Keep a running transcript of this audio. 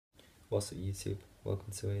What's up YouTube?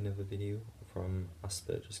 Welcome to another video from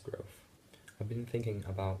Asperger's Growth. I've been thinking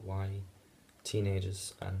about why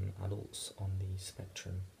teenagers and adults on the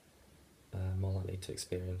spectrum are more likely to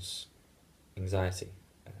experience anxiety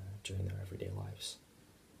during their everyday lives.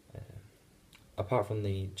 Apart from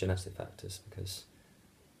the genetic factors, because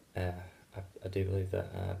I do believe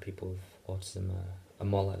that people with autism are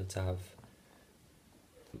more likely to have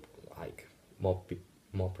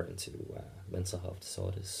more prone to mental health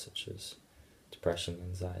disorders such as depression,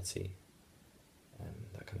 anxiety,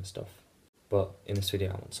 that kind of stuff. But in this video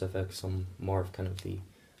I want to focus on more of kind of the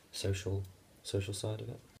social side of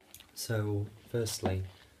it. So firstly,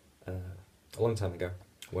 a long time ago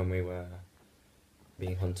when we were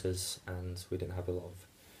being hunters and we didn't have a lot of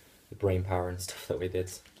the brain power and stuff that we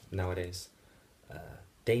did nowadays,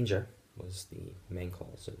 danger was the main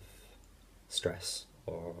cause of stress,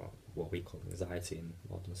 or what we call anxiety in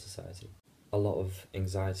modern society. A lot of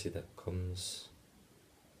anxiety that comes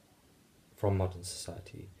from modern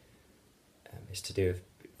society is to do with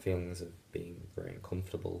feelings of being very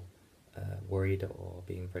uncomfortable, worried, or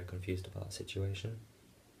being very confused about a situation.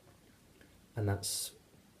 And those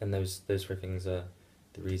three things are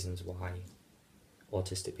the reasons why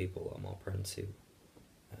autistic people are more prone to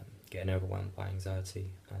getting overwhelmed by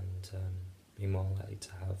anxiety and being more likely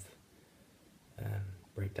to have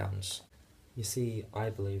breakdowns. You see, I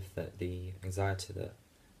believe that the anxiety that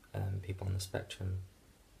people on the spectrum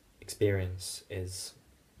experience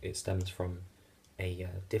stems from a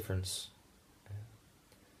difference,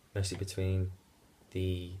 mostly between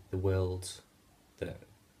the world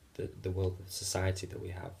the world of society that we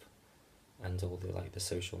have, and all the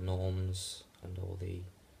social norms and all the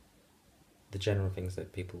general things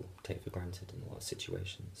that people take for granted in a lot of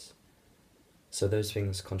situations. So those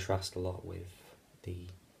things contrast a lot with the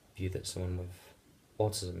view that someone with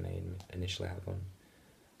autism may initially have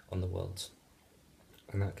on the world,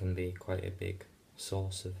 and that can be quite a big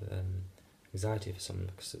source of anxiety for someone,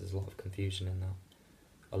 because there's a lot of confusion in that.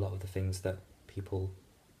 A lot of the things that people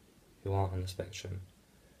who aren't on the spectrum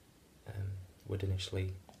would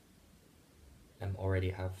initially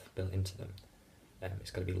already have built into them,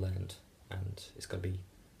 it's got to be learned, and it's got to be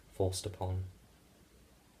forced upon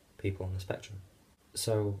people on the spectrum.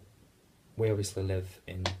 So we obviously live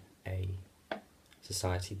in a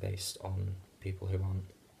society based on people who aren't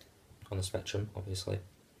on the spectrum, obviously.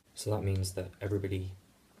 So that means that everybody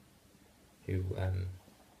who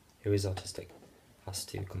is autistic has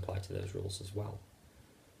to comply to those rules as well.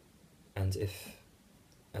 And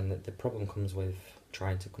the problem comes with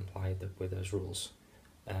trying to comply with those rules.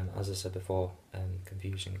 As I said before,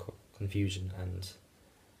 confusion and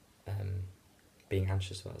being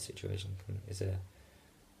anxious about the situation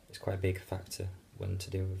is quite a big factor when to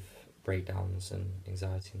do with breakdowns and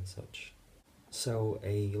anxiety and such. So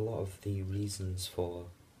a lot of the reasons for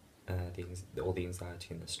all the anxiety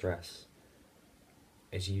and the stress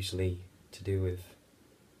is usually to do with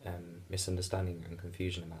misunderstanding and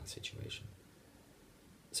confusion about the situation.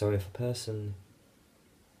 So if a person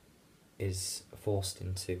is forced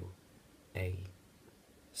into a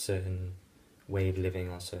certain way of living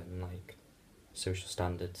or certain social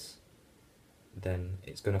standards, then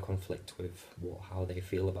it's going to conflict with how they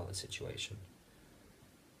feel about the situation.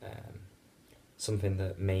 Something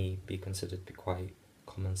that may be considered to be quite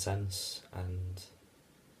common sense and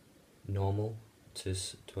normal to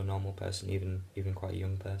a normal person, even quite a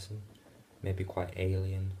young person, may be quite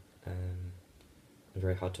alien and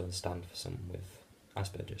very hard to understand for someone with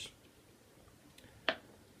Asperger's.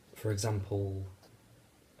 For example,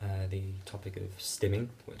 the topic of stimming,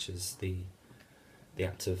 which is the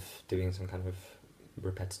act of doing some kind of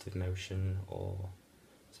repetitive motion or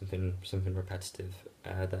something repetitive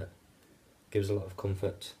that gives a lot of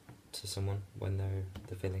comfort to someone when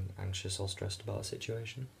they're feeling anxious or stressed about a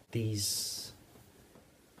situation. These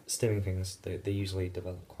stimming things, they usually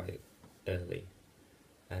develop quite early,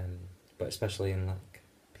 but especially in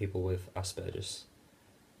people with Asperger's,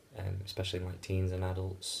 especially in teens and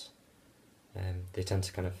adults, they tend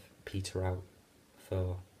to kind of peter out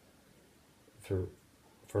for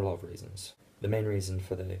a lot of reasons. The main reason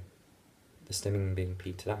for the stimming being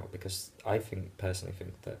petered out, because I personally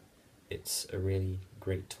think that it's a really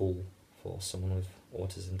great tool for someone with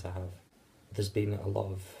autism to have. There's been a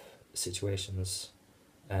lot of situations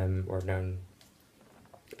where I've known,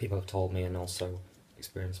 people have told me and also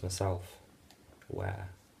experienced myself, where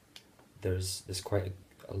there's quite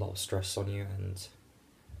a lot of stress on you and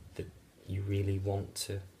that you really want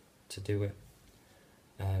to do it,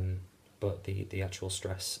 but the actual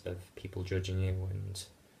stress of people judging you and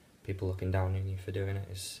people looking down on you for doing it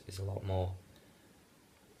is a lot more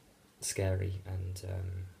scary and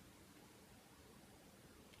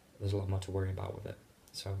there's a lot more to worry about with it,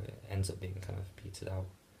 so it ends up being kind of petered out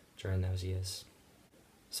during those years.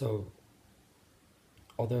 So,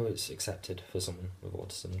 although it's accepted for someone with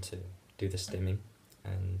autism to do the stimming,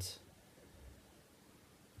 and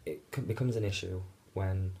it becomes an issue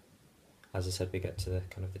when, as I said, we get to the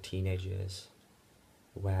kind of the teenage years,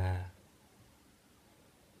 where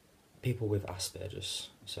people with Asperger's,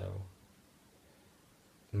 so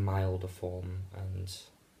milder form, and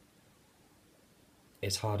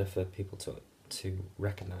it's harder for people to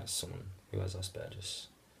recognise someone who has Asperger's,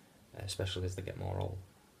 especially as they get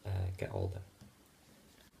older.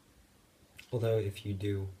 Although if you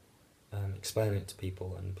do explain it to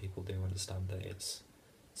people and people do understand that it's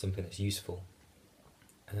something that's useful,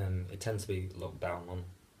 it tends to be looked down on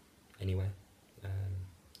anyway,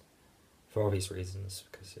 for obvious reasons,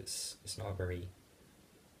 because it's not a very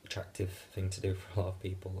attractive thing to do for a lot of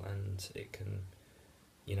people, and it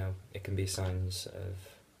can be signs of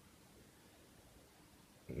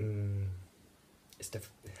it's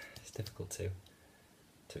difficult to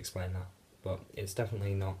explain that, but it's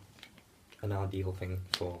definitely not an ideal thing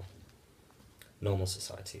for normal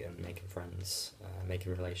society and making friends,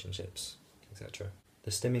 making relationships, etc.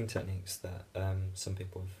 The stimming techniques that some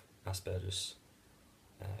people with Asperger's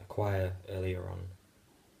acquire earlier on,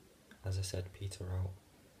 as I said, peter out.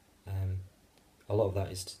 A lot of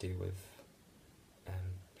that is to do with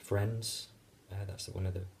friends. That's one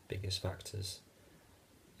of the biggest factors,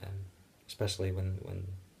 especially when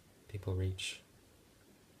people reach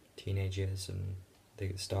teenage years and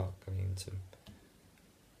they start going into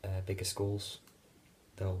bigger schools.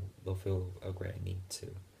 They'll feel a great need to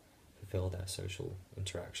fulfill their social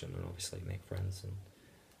interaction and obviously make friends and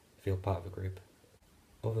feel part of a group.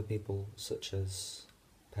 Other people, such as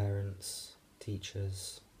parents,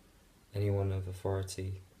 teachers, anyone of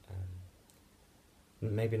authority,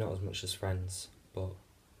 maybe not as much as friends, but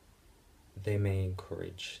they may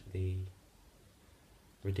encourage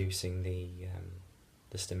reducing the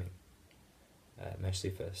stimming,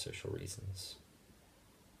 mostly for social reasons,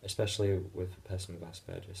 especially with a person with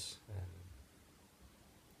Asperger's.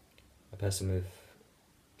 A person with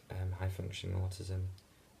high functioning autism,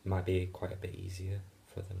 it might be quite a bit easier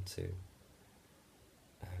for them to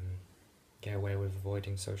get away with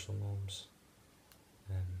avoiding social norms.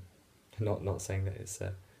 Not saying that it's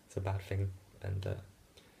a bad thing, and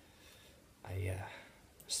I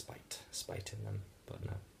spite in them, but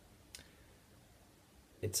no.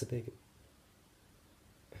 It's a big.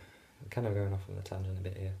 I'm kind of going off on a tangent a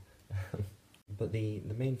bit here, but the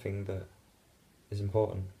main thing that is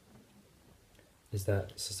important is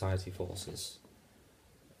that society forces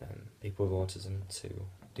people with autism to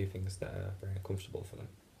do things that are very uncomfortable for them.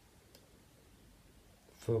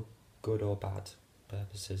 For good or bad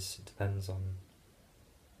purposes, it depends on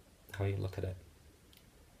how you look at it.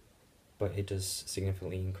 But it does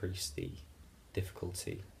significantly increase the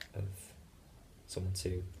difficulty of someone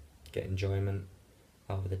to get enjoyment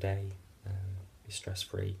out of the day, be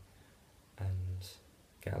stress-free, and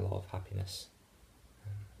get a lot of happiness.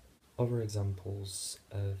 Other examples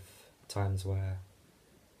of times where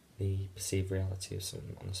the perceived reality of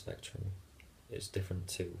someone on the spectrum is different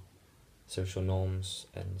to social norms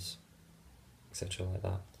and etc. like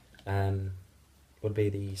that, would be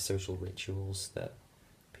the social rituals that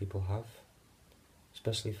people have,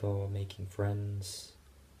 especially for making friends.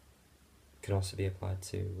 It can also be applied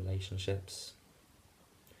to relationships.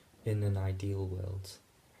 In an ideal world,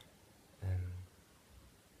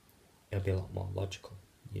 it'll be a lot more logical.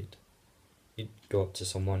 You'd go up to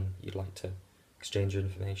someone, you'd like to exchange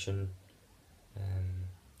information,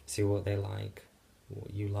 see what they like,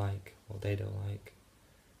 what you like, what they don't like,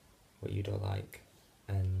 what you don't like,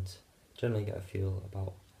 and generally get a feel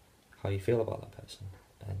about how you feel about that person.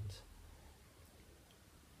 And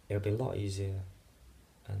it'll be a lot easier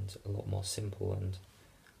and a lot more simple and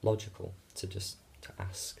logical to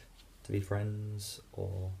ask to be friends,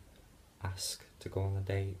 or ask to go on a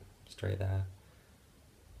date straight there.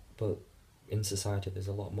 But in society there's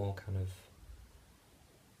a lot more kind of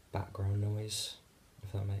background noise,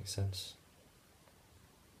 if that makes sense.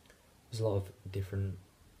 There's a lot of different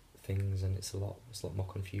things, and it's a lot more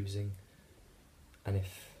confusing. And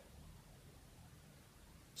if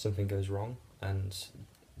something goes wrong and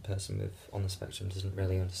the person on the spectrum doesn't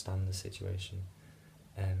really understand the situation,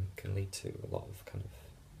 can lead to a lot of kind of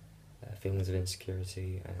feelings of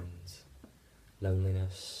insecurity and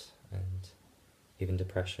loneliness and even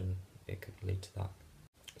depression. It could lead to that.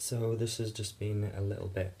 So this has just been a little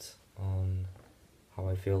bit on how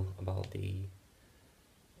I feel about the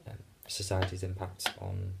society's impact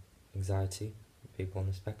on anxiety for people on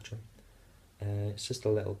the spectrum. It's just a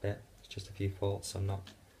little bit, it's just a few thoughts. I'm not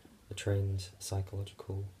a trained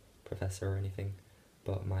psychological professor or anything,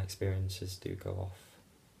 but my experiences do go off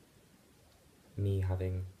me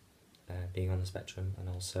having being on the spectrum, and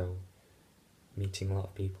also meeting a lot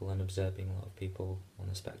of people and observing a lot of people on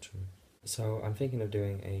the spectrum. So I'm thinking of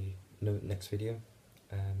doing a next video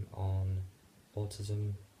on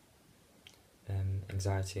autism,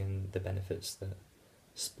 anxiety, and the benefits that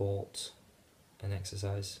sport and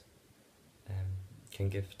exercise can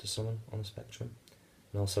give to someone on the spectrum,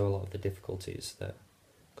 and also a lot of the difficulties that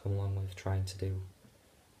come along with trying to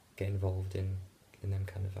get involved in them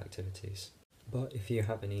kind of activities. But if you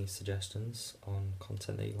have any suggestions on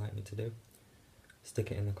content that you'd like me to do,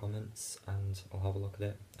 stick it in the comments and I'll have a look at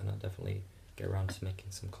it, and I'll definitely get around to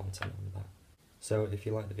making some content on that. So if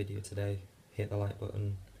you liked the video today, hit the like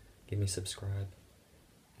button, give me a subscribe.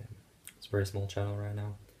 It's a very small channel right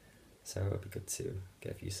now, so it'd be good to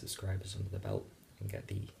get a few subscribers under the belt and get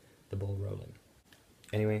the ball rolling.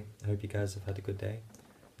 Anyway, I hope you guys have had a good day.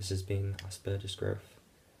 This has been Asperger's Growth.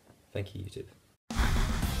 Thank you, YouTube.